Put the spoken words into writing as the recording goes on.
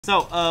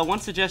So,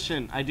 one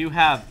suggestion I do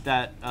have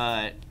that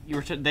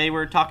they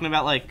were talking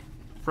about like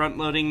front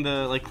loading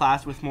the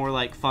class with more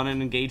like fun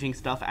and engaging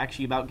stuff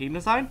actually about game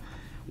design.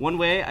 One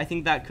way I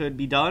think that could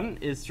be done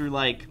is through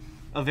like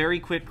a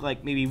very quick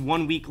maybe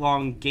 1 week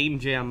long game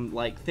jam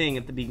thing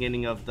at the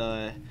beginning of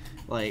the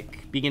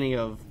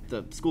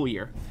school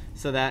year,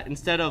 so that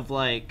instead of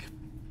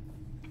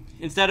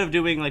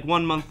doing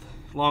 1 month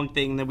long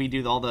thing that we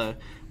do all the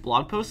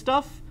blog post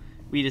stuff,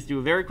 we just do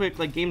a very quick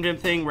game jam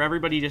thing where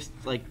everybody just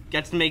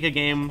gets to make a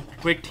game,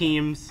 quick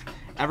teams,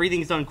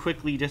 everything's done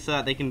quickly just so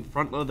that they can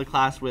front load the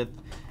class with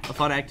a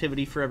fun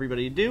activity for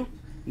everybody to do.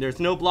 There's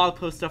no blog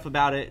post stuff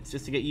about it, it's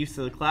just to get used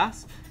to the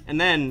class, and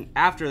then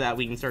after that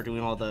we can start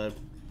doing all the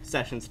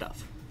session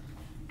stuff.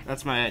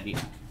 That's my idea.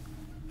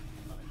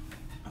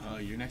 Oh,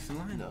 you're next in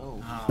line?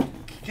 No. Oh,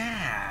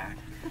 God.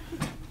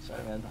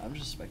 Sorry, man. I'm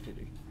just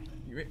spectating.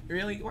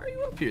 Really? Why are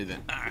you up here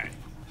then?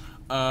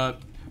 Alright.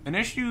 An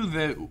issue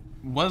that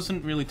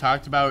wasn't really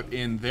talked about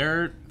in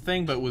their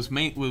thing, but was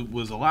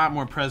a lot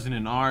more present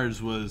in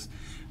ours, was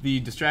the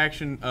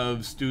distraction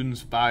of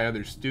students by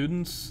other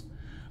students.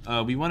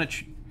 We want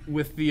to,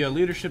 with the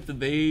leadership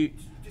that they...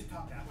 Just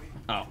talk that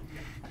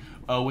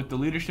way. With the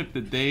leadership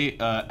that they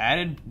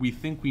added, we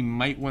think we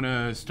might want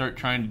to start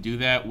trying to do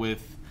that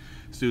with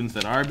students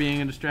that are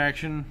being a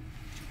distraction.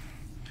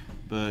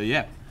 But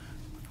yeah.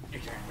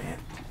 Your turn, man.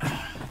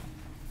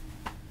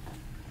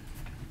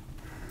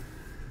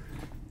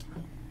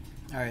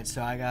 Alright,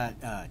 so I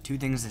got 2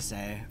 things to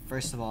say.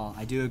 First of all,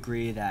 I do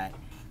agree that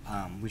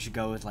we should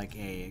go with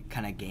a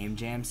kind of game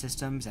jam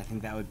system, because I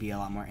think that would be a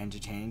lot more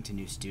entertaining to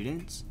new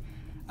students.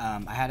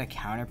 I had a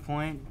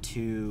counterpoint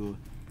to,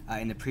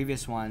 in the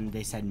previous one,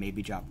 they said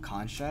maybe drop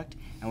Construct,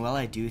 and while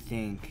I do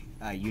think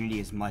Unity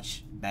is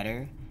much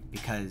better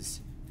because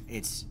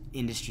it's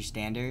industry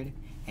standard,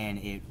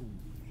 and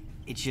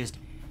it's just,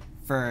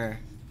 for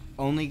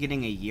only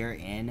getting a year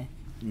in,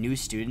 new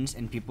students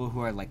and people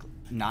who are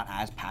not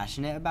as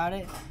passionate about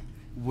it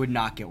would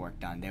not get work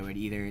done. They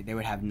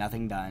would have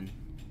nothing done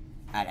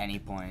at any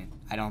point.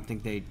 I don't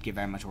think they'd get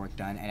very much work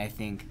done, and I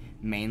think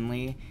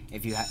mainly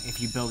if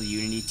you build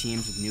Unity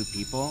teams with new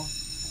people,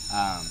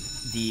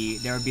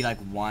 there would be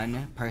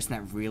one person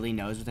that really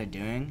knows what they're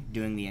doing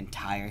the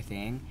entire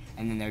thing,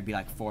 and then there'd be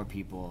 4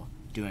 people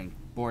doing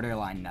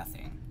borderline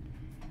nothing.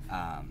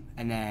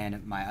 And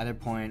then my other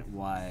point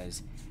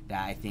was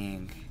that I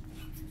think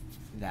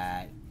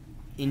that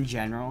in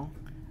general,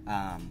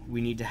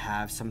 we need to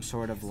have some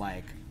sort of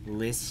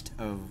list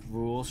of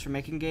rules for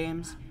making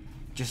games,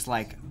 just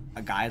a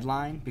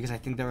guideline, because I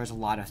think there was a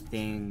lot of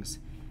things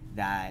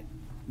that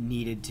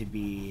needed to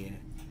be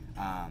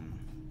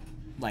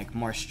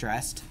more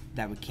stressed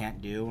that we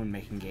can't do when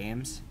making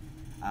games,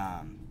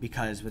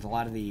 because with a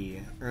lot of the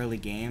early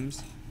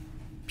games,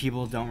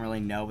 people don't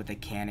really know what they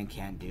can and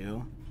can't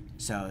do,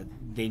 so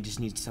they just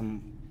need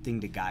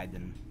something to guide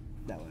them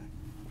that way.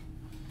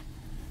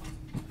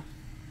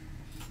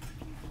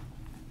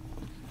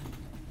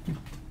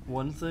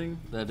 One thing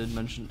that I did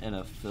mention in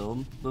a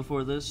film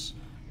before this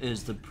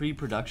is the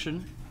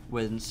pre-production,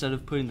 when instead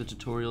of putting the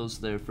tutorials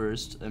there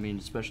first,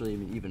 especially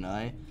even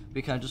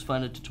we kind of just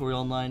find a tutorial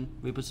online,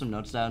 we put some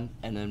notes down,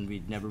 and then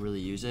we'd never really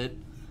use it.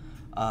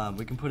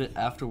 We can put it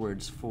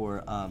afterwards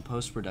for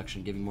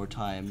post-production, giving more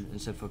time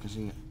instead of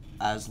focusing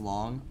as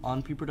long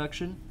on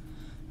pre-production.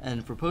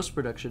 And for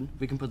post-production,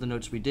 we can put the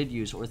notes we did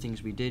use or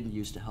things we did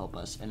use to help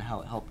us and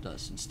how it helped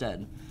us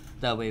instead.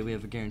 That way we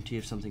have a guarantee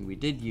of something we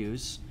did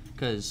use,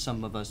 because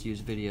some of us use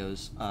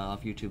videos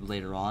off YouTube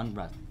later on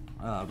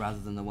rather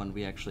than the one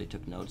we actually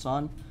took notes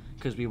on,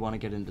 because we want to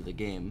get into the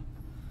game.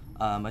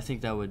 I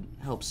think that would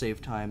help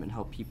save time and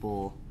help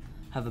people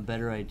have a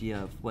better idea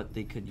of what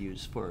they could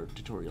use for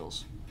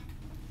tutorials.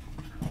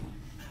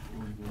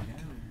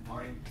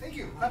 Thank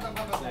you.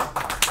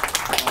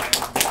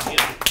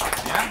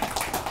 Yeah?